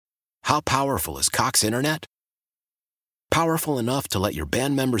How powerful is Cox Internet? Powerful enough to let your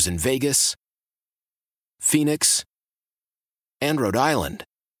band members in Vegas, Phoenix, and Rhode Island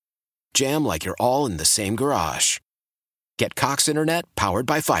jam like you're all in the same garage. Get Cox Internet powered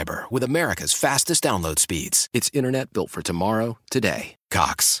by fiber with America's fastest download speeds. It's internet built for tomorrow, today.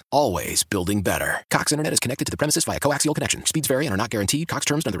 Cox, always building better. Cox Internet is connected to the premises via coaxial connection. Speeds vary and are not guaranteed. Cox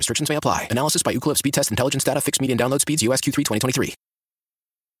terms and other restrictions may apply. Analysis by Ookla Speed Test Intelligence Data. Fixed median download speeds. US Q3 2023.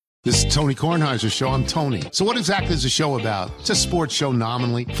 This is Tony Kornheiser's show. I'm Tony. So what exactly is the show about? It's a sports show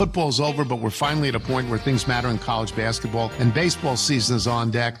nominally. Football's over, but we're finally at a point where things matter in college basketball, and baseball season is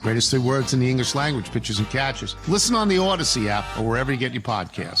on deck. Greatest 3 words in the English language, pitchers and catchers. Listen on the Odyssey app or wherever you get your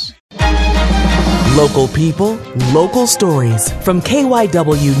podcasts. Local people, local stories. From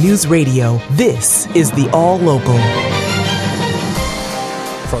KYW News Radio, this is the All Local.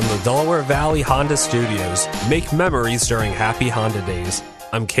 From the Delaware Valley Honda Studios, make memories during Happy Honda Days.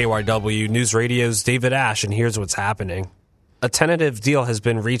 I'm KYW News Radio's David Ash, and here's what's happening. A tentative deal has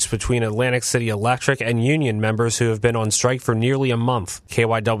been reached between Atlantic City Electric and union members who have been on strike for nearly a month.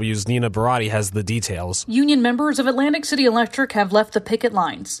 KYW's Nina Barati has the details. Union members of Atlantic City Electric have left the picket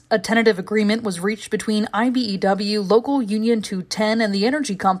lines. A tentative agreement was reached between IBEW, Local Union 210, and the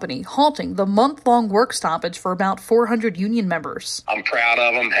energy company, halting the month-long work stoppage for about 400 union members. I'm proud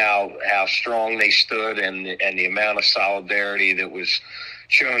of them, how strong they stood, and the amount of solidarity that was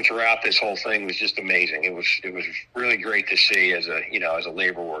shown throughout this whole thing was just amazing. It was really great to see as a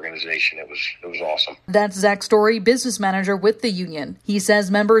labor organization. It was awesome. That's Zach Story, business manager with the union. He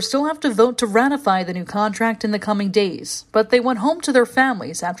says members still have to vote to ratify the new contract in the coming days, but they went home to their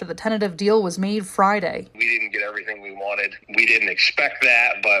families after the tentative deal was made Friday. We didn't get everything we wanted. We didn't expect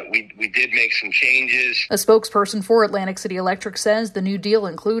that, but we did make some changes. A spokesperson for Atlantic City Electric says the new deal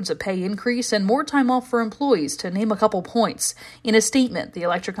includes a pay increase and more time off for employees, to name a couple points. In a statement, the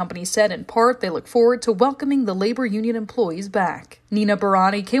electric company said in part they look forward to welcoming the labor union employees back. Nina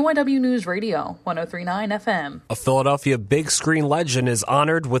Barani, KYW News Radio, 103.9 FM. A Philadelphia big screen legend is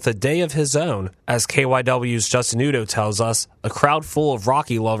honored with a day of his own. As KYW's Justin Udo tells us, a crowd full of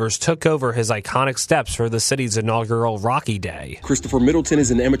Rocky lovers took over his iconic steps for the city's inaugural Rocky Day. Christopher Middleton is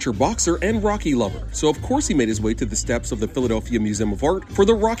an amateur boxer and Rocky lover, so of course he made his way to the steps of the Philadelphia Museum of Art for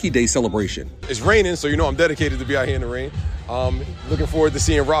the Rocky Day celebration. It's raining, so I'm dedicated to be out here in the rain. Looking forward to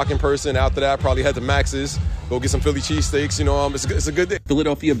seeing Rock in person. After that, probably head to Max's, go get some Philly cheesesteaks. It's a good day.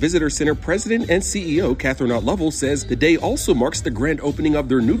 Philadelphia Visitor Center President and CEO Catherine Ott Lovell says the day also marks the grand opening of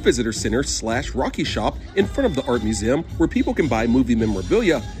their new Visitor Center / Rocky Shop in front of the Art Museum, where people can buy movie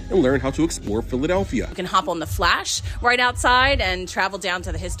memorabilia and learn how to explore Philadelphia. You can hop on the Flash right outside and travel down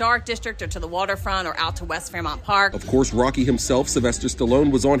to the Historic District or to the waterfront or out to West Fairmont Park. Of course, Rocky himself, Sylvester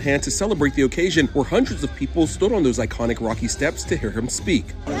Stallone, was on hand to celebrate the occasion, where hundreds of people stood on those iconic Rocky steps to hear him speak.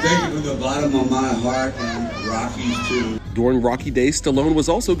 Thank you from the bottom of my heart, and Rockies too. During Rocky Day, Stallone was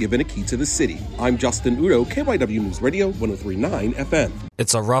also given a key to the city. I'm Justin Udo, KYW News Radio, 103.9 FM.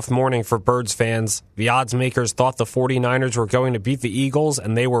 It's a rough morning for Birds fans. The odds makers thought the 49ers were going to beat the Eagles,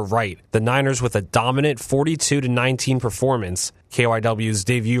 and they were right. The Niners with a dominant 42-19 performance. KYW's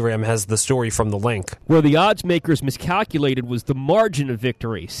Dave Uram has the story from The Link. Where the odds makers miscalculated was the margin of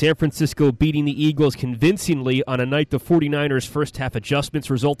victory. San Francisco beating the Eagles convincingly on a night the 49ers' first-half adjustments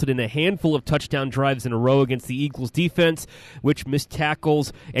resulted in a handful of touchdown drives in a row against the Eagles' defense, which missed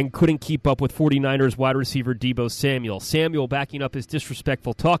tackles and couldn't keep up with 49ers wide receiver Deebo Samuel. Samuel backing up his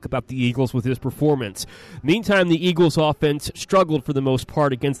disrespectful talk about the Eagles with his performance. Meantime, the Eagles' offense struggled for the most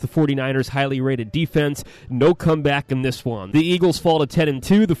part against the 49ers' highly rated defense. No comeback in this one. The Eagles fall to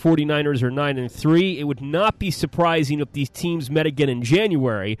 10-2. The 49ers are 9-3. It would not be surprising if these teams met again in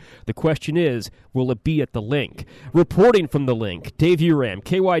January. The question is, will it be at the Link? Reporting from the Link, Dave Uram,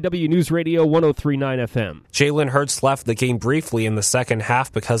 KYW News Radio, 103.9 FM. Jalen Hurts left the game briefly in the second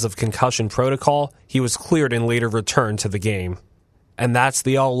half because of concussion protocol. He was cleared and later returned to the game. And that's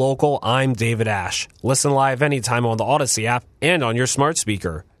the All Local. I'm David Ash. Listen live anytime on the Odyssey app and on your smart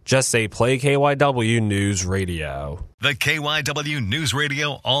speaker. Just say play KYW News Radio. The KYW News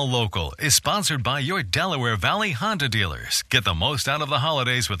Radio All Local is sponsored by your Delaware Valley Honda dealers. Get the most out of the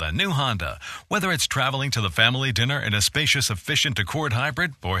holidays with a new Honda. Whether it's traveling to the family dinner in a spacious, efficient Accord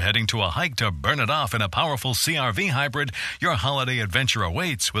hybrid or heading to a hike to burn it off in a powerful CR-V hybrid, your holiday adventure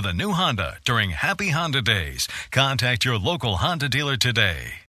awaits with a new Honda during Happy Honda Days. Contact your local Honda dealer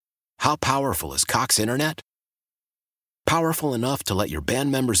today. How powerful is Cox Internet? Powerful enough to let your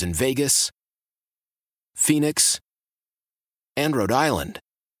band members in Vegas, Phoenix, and Rhode Island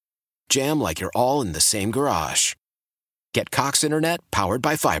jam like you're all in the same garage. Get Cox Internet powered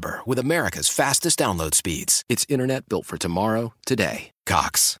by fiber with America's fastest download speeds. It's internet built for tomorrow, today.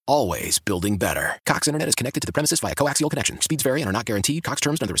 Cox, always building better. Cox Internet is connected to the premises via coaxial connection. Speeds vary and are not guaranteed. Cox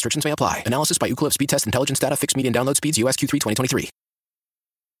terms and other restrictions may apply. Analysis by Ookla of Speed Test Intelligence Data. Fixed median download speeds. US Q3 2023.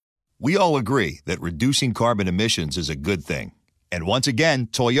 We all agree that reducing carbon emissions is a good thing. And once again,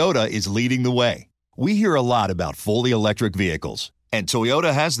 Toyota is leading the way. We hear a lot about fully electric vehicles, and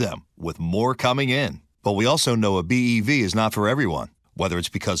Toyota has them, with more coming in. But we also know a BEV is not for everyone, whether it's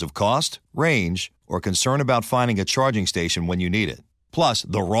because of cost, range, or concern about finding a charging station when you need it. Plus,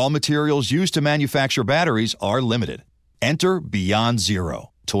 the raw materials used to manufacture batteries are limited. Enter Beyond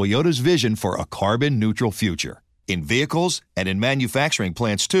Zero, Toyota's vision for a carbon-neutral future. In vehicles and in manufacturing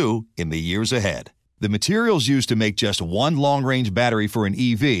plants, too, in the years ahead. The materials used to make just one long-range battery for an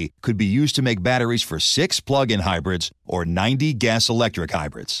EV could be used to make batteries for 6 plug-in hybrids or 90 gas-electric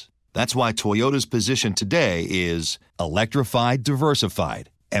hybrids. That's why Toyota's position today is electrified,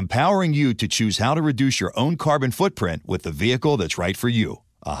 diversified, empowering you to choose how to reduce your own carbon footprint with the vehicle that's right for you,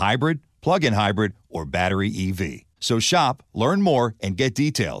 a hybrid, plug-in hybrid, or battery EV. So shop, learn more, and get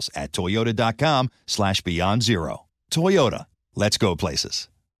details at toyota.com/beyond-zero. Toyota, let's go places.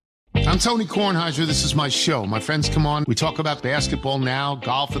 I'm Tony Kornheiser. This is my show. My friends come on. We talk about basketball now,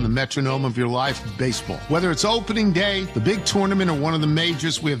 golf, and the metronome of your life, baseball. Whether it's opening day, the big tournament, or one of the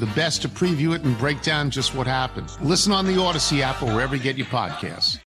majors, we have the best to preview it and break down just what happens. Listen on the Odyssey app or wherever you get your podcasts.